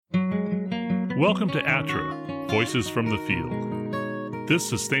Welcome to ATTRA, Voices from the Field. This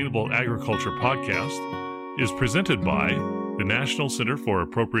Sustainable Agriculture podcast is presented by the National Center for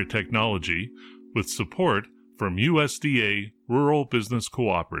Appropriate Technology with support from USDA Rural Business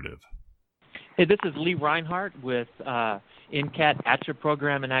Cooperative. Hey, this is Lee Reinhardt with NCAT ATTRA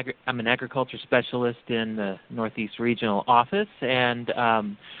program, and I'm an agriculture specialist in the Northeast Regional Office. And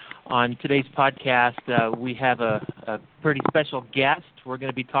on today's podcast, we have a pretty special guest. We're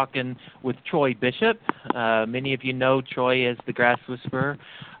going to be talking with Troy Bishop. Many of you know Troy as the Grass Whisperer.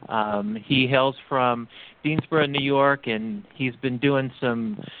 He hails from Deansboro, New York, and he's been doing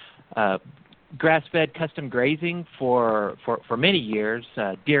some grass-fed custom grazing for many years,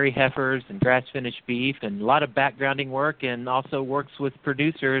 dairy heifers and grass-finished beef, and a lot of backgrounding work, and also works with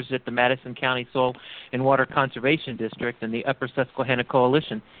producers at the Madison County Soil and Water Conservation District and the Upper Susquehanna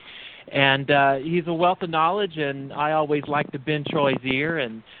Coalition. And he's a wealth of knowledge, and I always like to bend Troy's ear.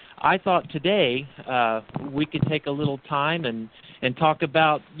 And I thought today we could take a little time and talk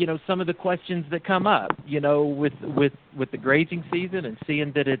about, some of the questions that come up, with the grazing season and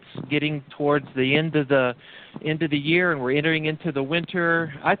seeing that it's getting towards the end of the year and we're entering into the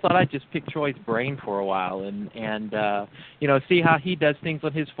winter. I thought I'd just pick Troy's brain for a while and see how he does things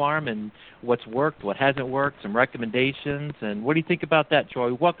on his farm and what's worked, what hasn't worked, some recommendations. And what do you think about that,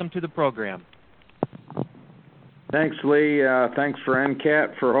 Troy? Welcome to the program. Thanks, Lee. Thanks for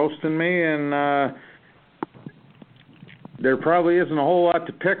NCAT for hosting me. And there probably isn't a whole lot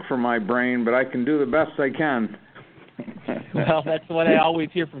to pick from my brain, but I can do the best I can. Well, that's what I always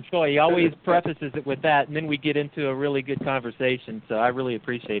hear from Troy. He always prefaces it with that, and then we get into a really good conversation, so I really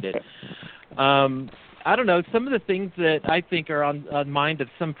appreciate it. I don't know, some of the things that I think are on mind of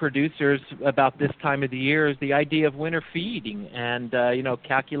some producers about this time of the year is the idea of winter feeding and,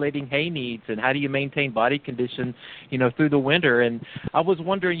 calculating hay needs and how do you maintain body condition, through the winter. And I was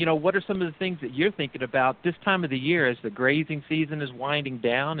wondering, what are some of the things that you're thinking about this time of the year as the grazing season is winding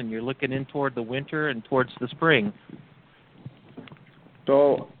down and you're looking in toward the winter and towards the spring?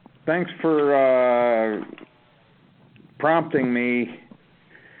 So thanks for prompting me.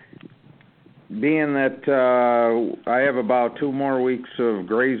 Being that I have about 2 more weeks of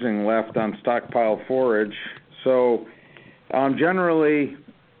grazing left on stockpile forage, so generally,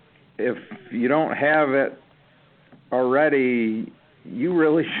 if you don't have it already, you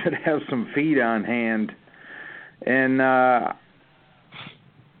really should have some feed on hand. And I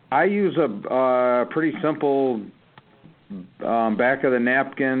use a pretty simple back of the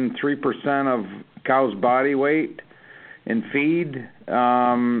napkin, 3% of cow's body weight in feed,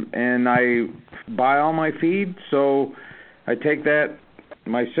 and I buy all my feed. So I take that,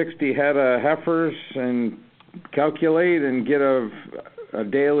 my 60 head of heifers, and calculate and get a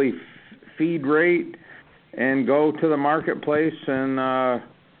daily feed rate and go to the marketplace and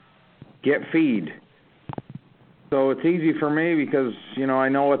get feed. So it's easy for me because, I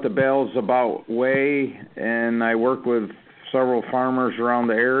know what the bales about weigh, and I work with several farmers around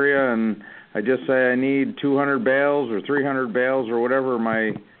the area, and I just say I need 200 bales or 300 bales or whatever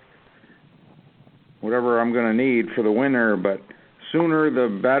I'm going to need for the winter, but sooner the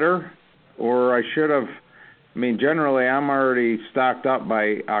better. Or I should have, generally I'm already stocked up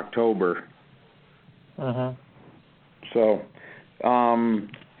by October. Uh-huh. So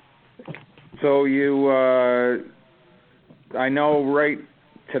I know right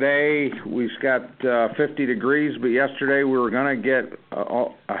today we've got 50 degrees, but yesterday we were going to get a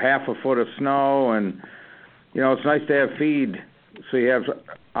half a foot of snow, and, it's nice to have feed so you have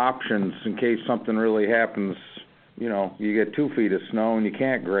options in case something really happens. You get 2 feet of snow and you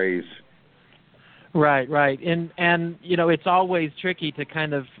can't graze. Right. And it's always tricky to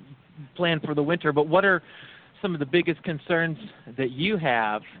kind of plan for the winter, but what are some of the biggest concerns that you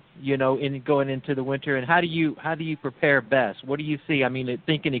have, in going into the winter, and how do you prepare best? What do you see?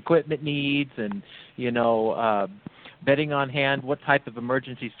 Thinking equipment needs and, bedding on hand, what type of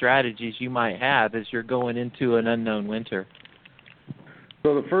emergency strategies you might have as you're going into an unknown winter?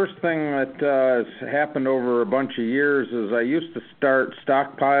 So the first thing that has happened over a bunch of years is I used to start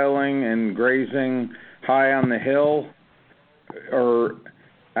stockpiling and grazing high on the hill, or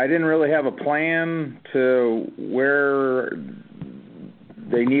I didn't really have a plan to where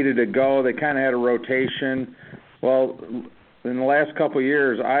they needed to go. They kind of had a rotation. Well, in the last couple of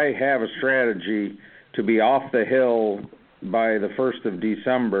years, I have a strategy to be off the hill by the 1st of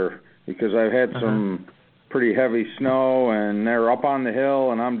December because I've had some pretty heavy snow, and they're up on the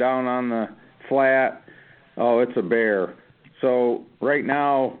hill, and I'm down on the flat. Oh, it's a bear. So right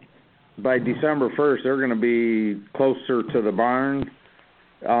now, by December 1st, they're going to be closer to the barn.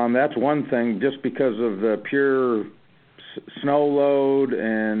 That's one thing, just because of the pure snow load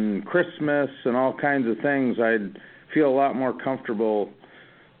and Christmas and all kinds of things, I'd feel a lot more comfortable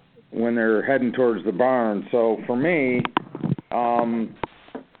when they're heading towards the barn. So for me, I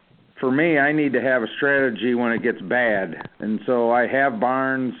need to have a strategy when it gets bad. And so I have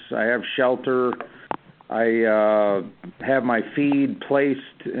barns, I have shelter, I have my feed placed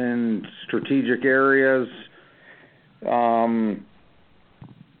in strategic areas,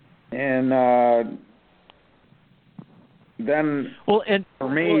 then for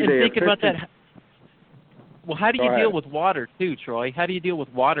me, think about that. Well, how do you deal with water too, Troy? How do you deal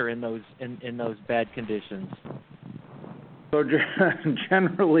with water in those bad conditions? So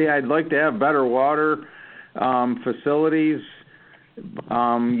generally, I'd like to have better water facilities.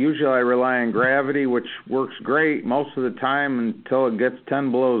 Usually, I rely on gravity, which works great most of the time until it gets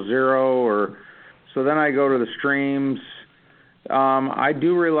 10 below zero. So then I go to the streams. I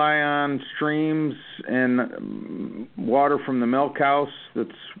do rely on streams and water from the milk house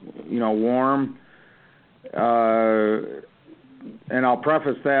that's warm. And I'll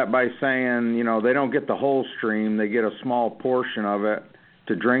preface that by saying, they don't get the whole stream. They get a small portion of it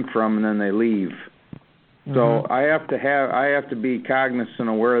to drink from, and then they leave. Mm-hmm. So I have to be cognizant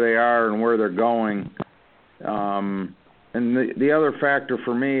of where they are and where they're going. And the other factor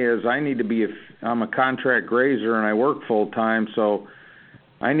for me is I'm a contract grazer and I work full time, so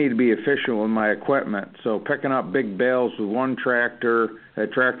I need to be efficient with my equipment. So picking up big bales with one tractor,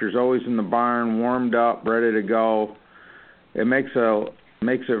 that tractor's always in the barn, warmed up, ready to go. It makes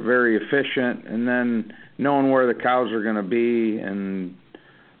it very efficient, and then knowing where the cows are going to be, and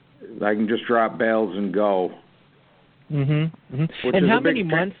I can just drop bales and go. Mm-hmm. Mm-hmm. And how many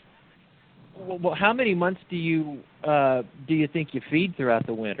months? Well, how many months do you think you feed throughout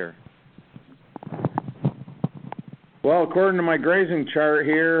the winter? Well, according to my grazing chart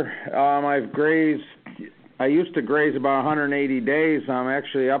here, I used to graze about 180 days. I'm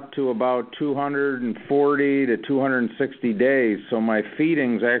actually up to about 240 to 260 days. So my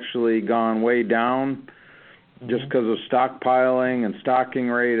feeding's actually gone way down just because of stockpiling and stocking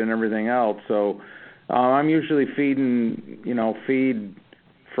rate and everything else. So I'm usually feed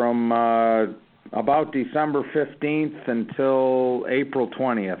from about December 15th until April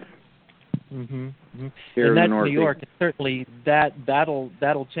 20th. Mm-hmm. Mm-hmm. Here and that's in the New York. And certainly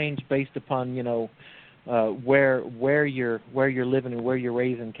that'll change based upon where you're living and where you're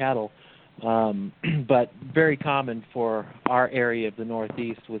raising cattle. But very common for our area of the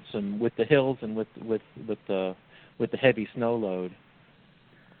Northeast with the hills and with the heavy snow load.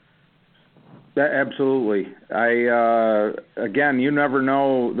 Absolutely. Again, you never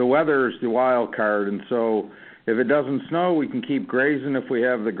know. The weather is the wild card, and so if it doesn't snow, we can keep grazing if we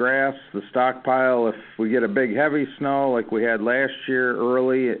have the grass, the stockpile. If we get a big heavy snow like we had last year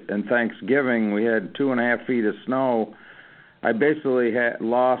early and Thanksgiving, we had 2.5 feet of snow. I basically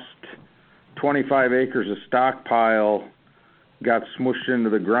lost 25 acres of stockpile, got smushed into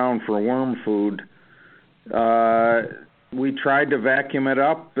the ground for worm food. We tried to vacuum it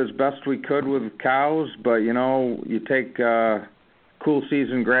up as best we could with cows, but you take cool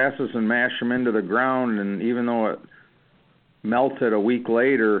season grasses and mash them into the ground, and even though it melted a week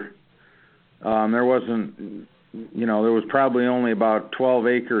later, there was probably only about 12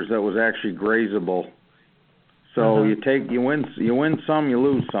 acres that was actually grazable. So you win some, you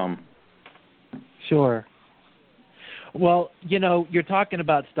lose some. Sure. Well, you're talking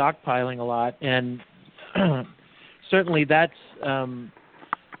about stockpiling a lot, and certainly that's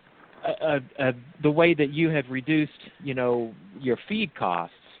the way that you have reduced, your feed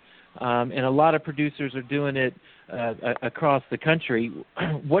costs, and a lot of producers are doing it across the country.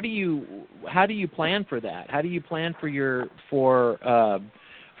 How do you plan for that? How do you plan for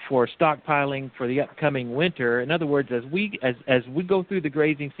stockpiling for the upcoming winter? In other words, as we go through the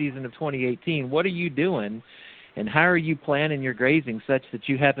grazing season of 2018, what are you doing, and how are you planning your grazing such that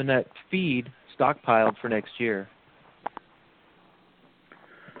you have enough feed stockpiled for next year?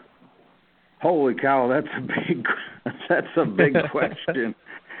 Holy cow, that's a big question.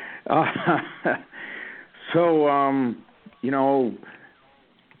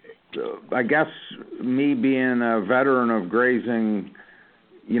 I guess me being a veteran of grazing,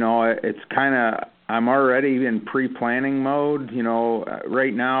 it's I'm already in pre-planning mode.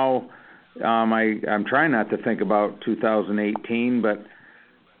 Right now, I'm trying not to think about 2018, but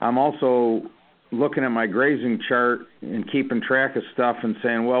I'm also looking at my grazing chart and keeping track of stuff and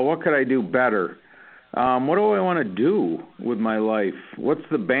saying, well, what could I do better? What do I want to do with my life? What's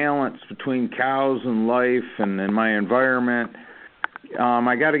the balance between cows and life and my environment?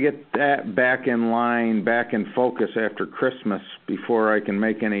 I got to get that back in line, back in focus after Christmas before I can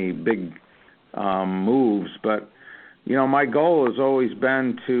make any big moves. But my goal has always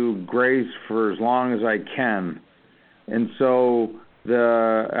been to graze for as long as I can. And so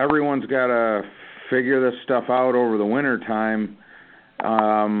everyone's got to figure this stuff out over the winter time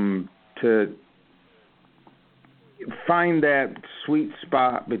to find that sweet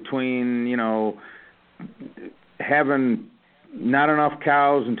spot between, having not enough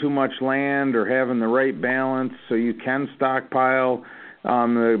cows and too much land, or having the right balance so you can stockpile.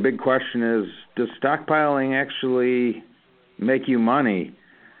 The big question is, does stockpiling actually make you money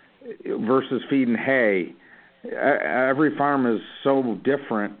versus feeding hay? Every farm is so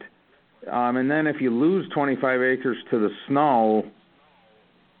different. And then if you lose 25 acres to the snow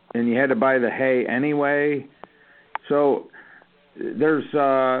and you had to buy the hay anyway, so there's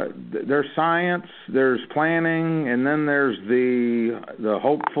science, there's planning, and then there's the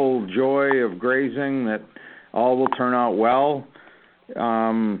hopeful joy of grazing that all will turn out well.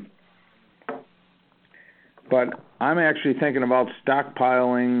 But I'm actually thinking about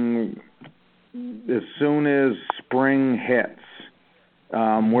stockpiling as soon as spring hits.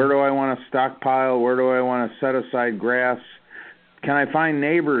 Where do I want to stockpile? Where do I want to set aside grass? Can I find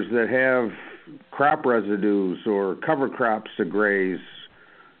neighbors that have crop residues or cover crops to graze?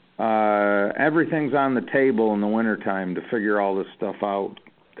 Everything's on the table in the wintertime to figure all this stuff out.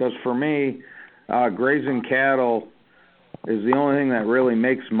 Because for me, grazing cattle is the only thing that really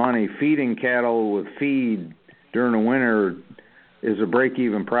makes money. Feeding cattle with feed during the winter is a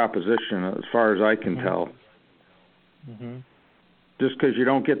break-even proposition as far as I can tell. Mm-hmm. Just because you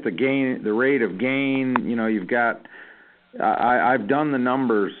don't get the rate of gain, you've got. I've done the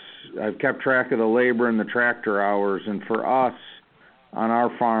numbers. I've kept track of the labor and the tractor hours, and for us on our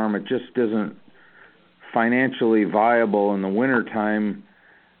farm, it just isn't financially viable in the wintertime.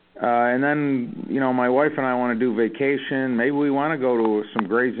 And then, my wife and I want to do vacation. Maybe we want to go to some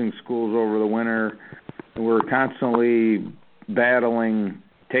grazing schools over the winter. We're constantly battling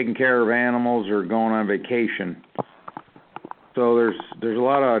taking care of animals or going on vacation. So there's a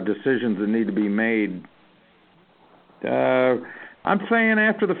lot of decisions that need to be made. I'm saying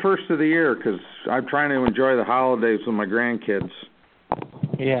after the first of the year because I'm trying to enjoy the holidays with my grandkids.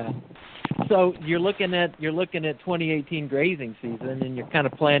 Yeah. So you're looking at 2018 grazing season, and you're kind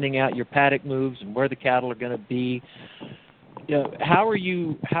of planning out your paddock moves and where the cattle are going to be. How are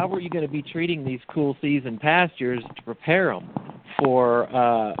you going to be treating these cool season pastures to prepare them for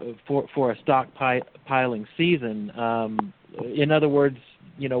a stockpiling season? In other words,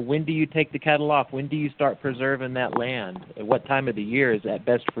 when do you take the cattle off? When do you start preserving that land? What time of the year is that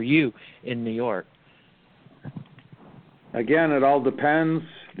best for you in New York? Again, it all depends.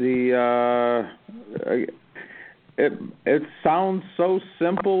 It sounds so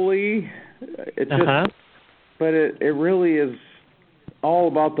simply. It just, but it really is all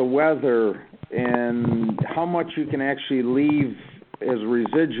about the weather and how much you can actually leave as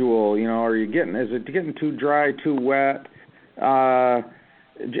residual. Is it getting too dry, too wet?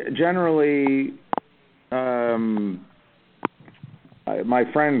 Generally, my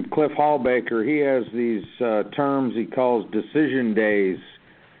friend Cliff Hallbaker, he has these terms he calls decision days,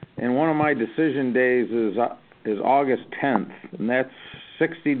 and one of my decision days is August 10th, and that's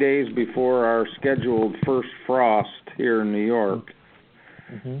 60 days before our scheduled first frost here in New York.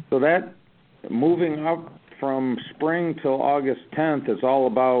 Mm-hmm. So that moving up from spring till August 10th is all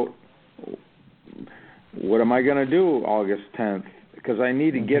about what am I going to do August 10th? Because I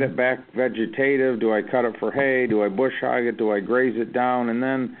need to get it back vegetative. Do I cut it for hay? Do I bush hog it? Do I graze it down? And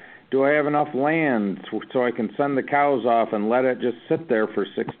then do I have enough land so I can send the cows off and let it just sit there for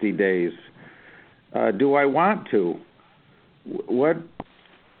 60 days? Do I want to?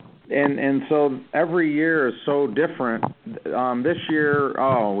 And so every year is so different. This year,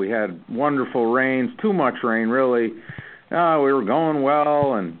 we had wonderful rains, too much rain, really. We were going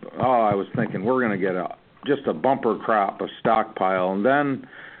well, and I was thinking we're going to get just a bumper crop of stockpile. And then,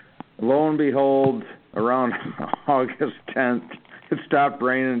 lo and behold, around August 10th, it stopped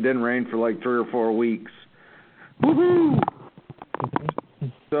raining and didn't rain for like 3 or 4 weeks. Woohoo!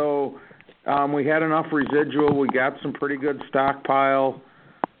 So we had enough residual. We got some pretty good stockpile.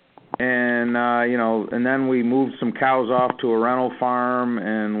 And, and then we moved some cows off to a rental farm,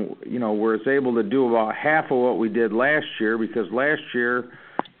 and, we're able to do about half of what we did last year, because last year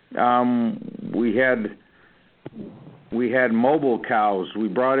we had mobile cows. We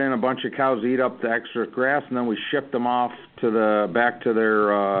brought in a bunch of cows to eat up the extra grass, and then we shipped them off back to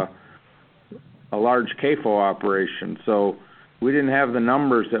their a large CAFO operation. So we didn't have the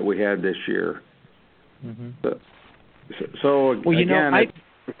numbers that we had this year. Mm-hmm. So again,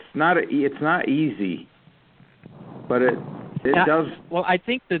 it's not easy, but It does. Well, I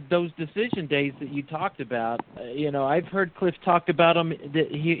think that those decision days that you talked about, I've heard Cliff talk about them.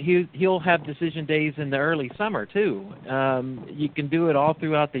 That he'll have decision days in the early summer too. You can do it all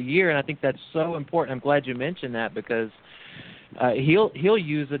throughout the year, and I think that's so important. I'm glad you mentioned that because he'll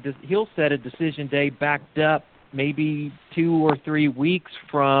set a decision day backed up maybe 2 or 3 weeks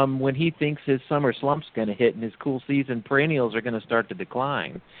from when he thinks his summer slump's going to hit and his cool season perennials are going to start to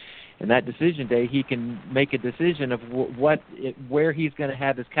decline. And that decision day, he can make a decision of where he's going to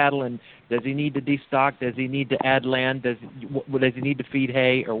have his cattle, and does he need to destock? Does he need to add land? Does he need to feed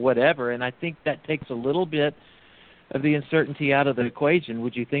hay or whatever? And I think that takes a little bit of the uncertainty out of the equation.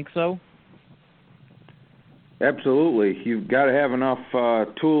 Would you think so? Absolutely. You've got to have enough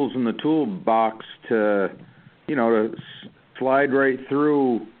tools in the toolbox to slide right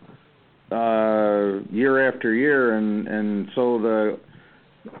through year after year, and so the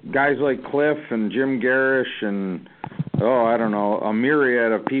guys like Cliff and Jim Garish and a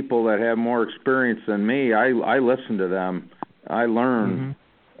myriad of people that have more experience than me. I listen to them. I learn.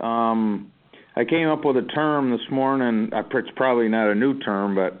 Mm-hmm. I came up with a term this morning. It's probably not a new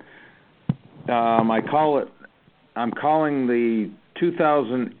term, but I'm calling the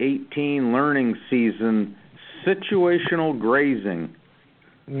 2018 learning season situational grazing.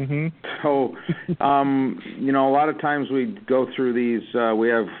 Mm-hmm. So, a lot of times we go through these, we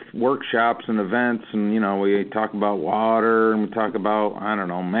have workshops and events, and, we talk about water, and we talk about,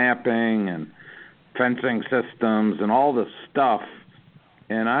 mapping and fencing systems and all this stuff.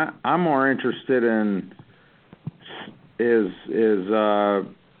 And I'm more interested in is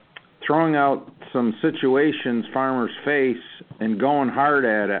throwing out some situations farmers face and going hard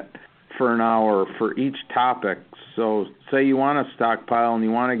at it for an hour for each topic. So say you want to stockpile and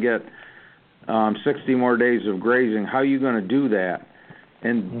you want to get 60 more days of grazing, how are you going to do that?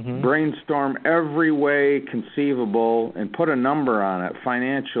 And brainstorm every way conceivable and put a number on it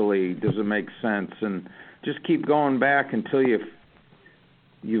financially. Does it make sense? And just keep going back until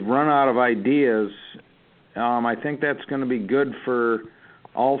you've run out of ideas. I think that's going to be good for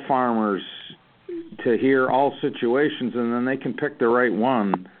all farmers to hear all situations, and then they can pick the right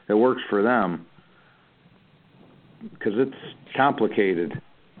one that works for them. Because it's complicated,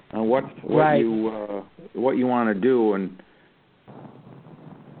 what you want to do, and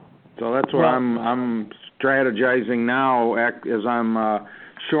so that's what I'm strategizing now as I'm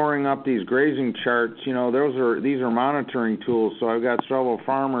shoring up these grazing charts. These are monitoring tools. So I've got several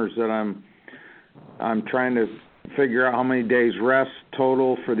farmers that I'm trying to figure out how many days rest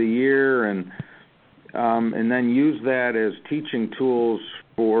total for the year, and then use that as teaching tools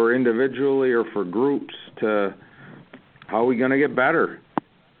for individually or for groups to. How are we going to get better?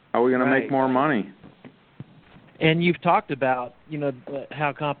 How are we going to make more money? And you've talked about,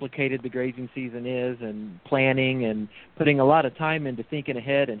 how complicated the grazing season is and planning and putting a lot of time into thinking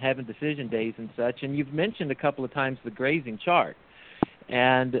ahead and having decision days and such. And you've mentioned a couple of times the grazing chart.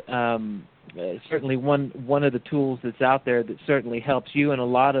 And certainly one of the tools that's out there that certainly helps you and a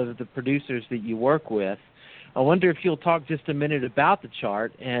lot of the producers that you work with. I wonder if you'll talk just a minute about the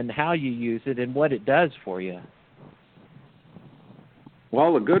chart and how you use it and what it does for you.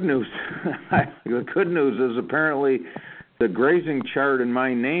 Well, the good news is apparently the grazing chart and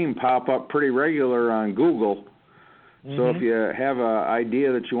my name pop up pretty regular on Google. Mm-hmm. So if you have an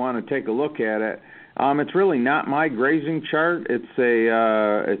idea that you want to take a look at it, it's really not my grazing chart. It's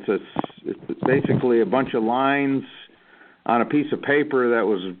basically a bunch of lines on a piece of paper that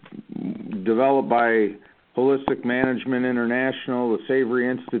was developed by Holistic Management International, the Savory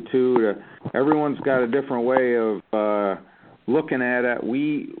Institute. Everyone's got a different way of looking at it.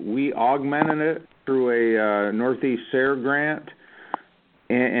 We augmented it through a Northeast SARE grant,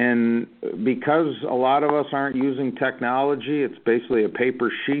 and because a lot of us aren't using technology, it's basically a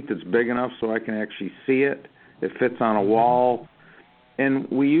paper sheet that's big enough so I can actually see it. It fits on a wall, and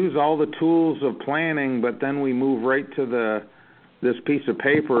we use all the tools of planning, but then we move right to this piece of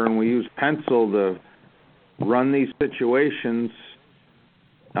paper, and we use pencil to run these situations.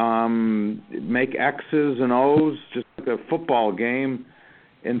 Make X's and O's, just like a football game,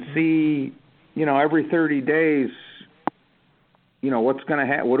 and see, every 30 days, what's going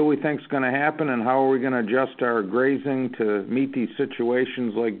to what do we think's going to happen, and how are we going to adjust our grazing to meet these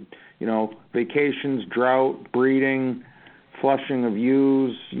situations like, vacations, drought, breeding, flushing of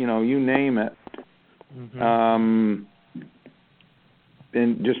ewes, you name it. Mm-hmm.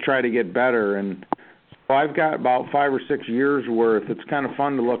 And just try to get better. And I've got about 5 or 6 years worth. It's kind of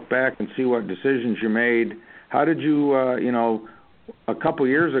fun to look back and see what decisions you made. How did you, a couple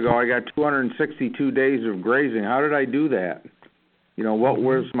years ago I got 262 days of grazing. How did I do that? What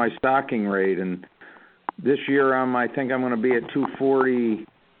was my stocking rate? And this year I think I'm going to be at 240.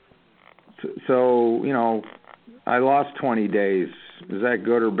 So, I lost 20 days. Is that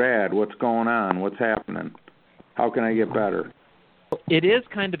good or bad? What's going on? What's happening? How can I get better? It is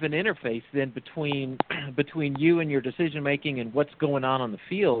kind of an interface then between you and your decision making and what's going on the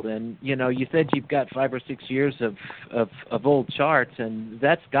field. And you said you've got 5 or 6 years of old charts, and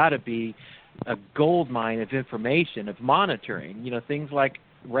that's got to be a gold mine of information, of monitoring. Things like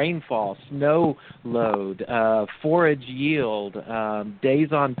rainfall, snow load, forage yield,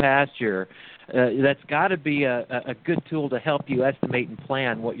 days on pasture. That's got to be a good tool to help you estimate and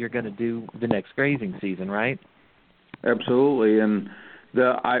plan what you're going to do the next grazing season, right? Absolutely, and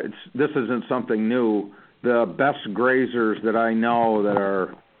this isn't something new. The best grazers that I know that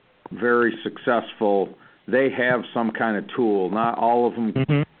are very successful, they have some kind of tool. Not all of them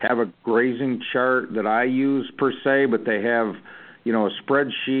have a grazing chart that I use per se, but they have, a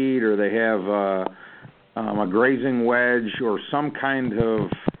spreadsheet, or they have a grazing wedge or some kind of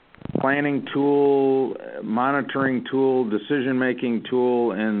planning tool, monitoring tool, decision-making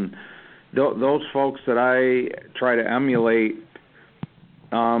tool, and those folks that I try to emulate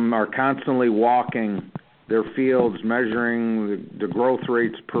are constantly walking their fields, measuring the growth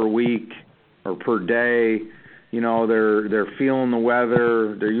rates per week or per day. They're feeling the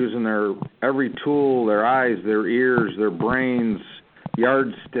weather. They're using every tool, their eyes, their ears, their brains,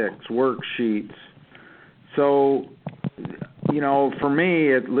 yardsticks, worksheets. So, for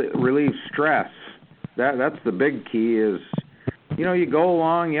me, it relieves stress. That's the big key is, you go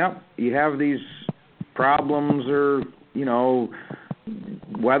along, you have these problems or,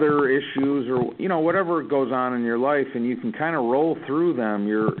 weather issues or, whatever goes on in your life, and you can kind of roll through them.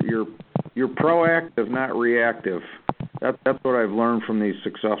 You're proactive, not reactive. That's what I've learned from these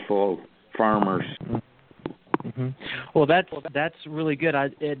successful farmers. Mm-hmm. Well, that's really good.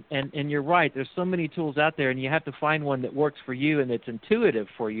 And you're right. There's so many tools out there, and you have to find one that works for you and that's intuitive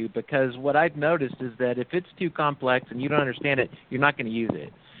for you. Because what I've noticed is that if it's too complex and you don't understand it, you're not going to use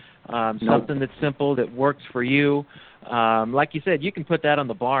it. Something that's simple that works for you. Like you said, you can put that on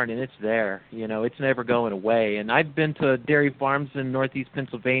the barn and it's there. It's never going away. And I've been to dairy farms in northeast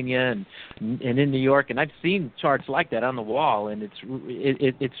Pennsylvania and in New York, and I've seen charts like that on the wall. And it's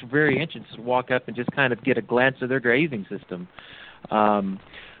very interesting to walk up and just kind of get a glance of their grazing system.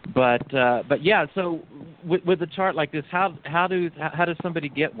 But yeah. So with a chart like this, how does somebody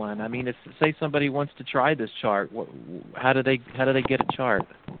get one? I mean, say somebody wants to try this chart, how do they get a chart?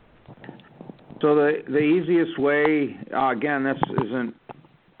 So the easiest way, again, this isn't.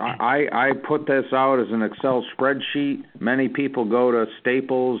 I put this out as an Excel spreadsheet. Many people go to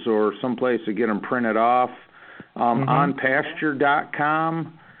Staples or someplace to get them printed off.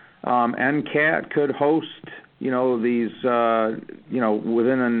 OnPasture.com, NCAT could host. These.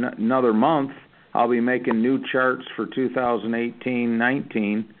 Within another month, I'll be making new charts for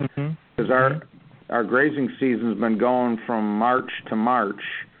 2018-19 because our grazing season's been going from March to March.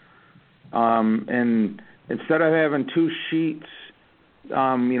 And instead of having two sheets,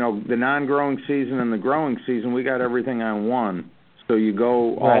 the non-growing season and the growing season, we got everything on one. So you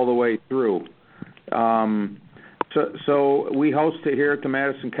go all the way through. So we host it here at the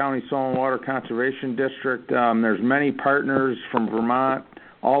Madison County Soil and Water Conservation District. There's many partners from Vermont,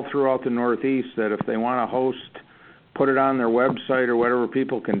 all throughout the Northeast, that if they want to host, put it on their website or whatever,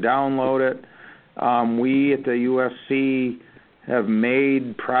 people can download it. We at the USC have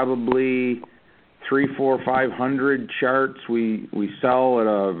made probably 300, 400, 500 charts. We sell at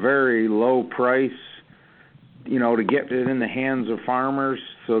a very low price, to get it in the hands of farmers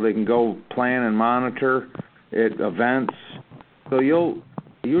so they can go plan and monitor at events. So you'll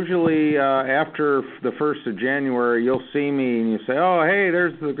usually after the 1st of January, you'll see me and you say, "Oh, hey,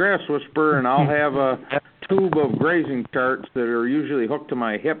 there's the Grass Whisperer," and I'll have a tube of grazing charts that are usually hooked to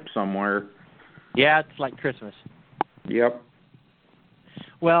my hip somewhere. Yeah, it's like Christmas. Yep.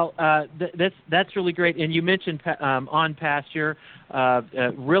 Well, that's really great. And you mentioned On Pasture,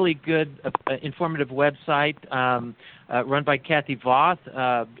 really good, informative website run by Kathy Voth.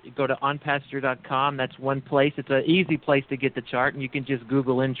 Go to onpasture.com. That's one place. It's an easy place to get the chart, and you can just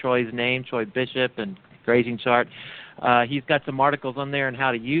Google in Troy's name, Troy Bishop, and grazing chart. He's got some articles on there on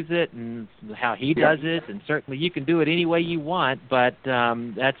how to use it and how he does it, and certainly you can do it any way you want. But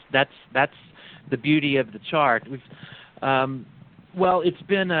that's the beauty of the chart. Well, it's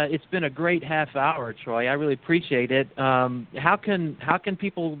been a great half hour, Troy. I really appreciate it. How can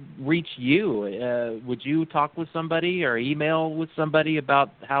people reach you? Would you talk with somebody or email with somebody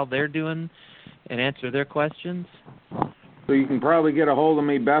about how they're doing and answer their questions? So you can probably get a hold of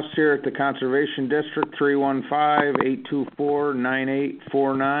me best here at the Conservation District,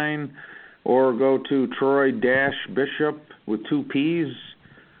 315-824-9849. or go to Troy-Bishop with 2 P's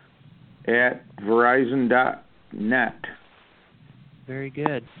at Verizon.net. Very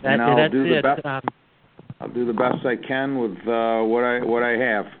good. And I'll that's do the it. best. I'll do the best I can with what I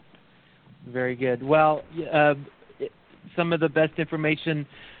have. Very good. Well, some of the best information,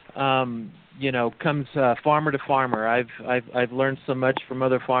 comes farmer to farmer. I've learned so much from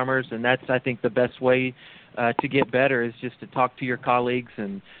other farmers, and that's, I think, the best way to get better is just to talk to your colleagues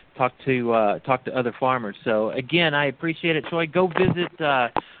and talk to other farmers. So again, I appreciate it, Troy. Go visit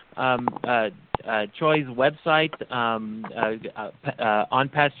Troy's website,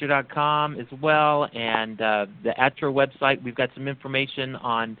 onpasture.com as well, and the ATRA website. We've got some information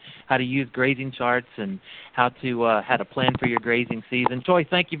on how to use grazing charts and how to plan for your grazing season. Troy,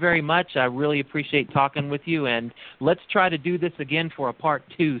 thank you very much. I really appreciate talking with you, and let's try to do this again for a part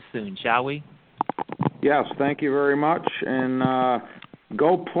 2 soon, shall we? Yes, thank you very much, and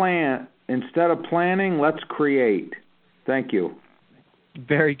go plant. Instead of planning, let's create. Thank you.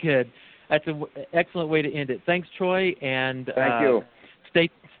 Very good. That's an excellent way to end it. Thanks, Troy, and thank you. Stay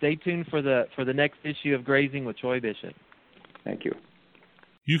tuned for the next issue of Grazing with Troy Bishop. Thank you.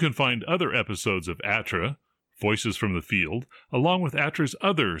 You can find other episodes of ATRA, Voices from the Field, along with ATRA's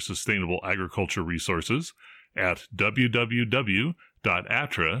other sustainable agriculture resources at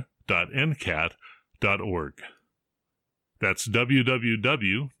www.atra.ncat.org. That's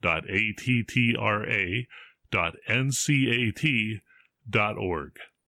www.attra.ncat.org.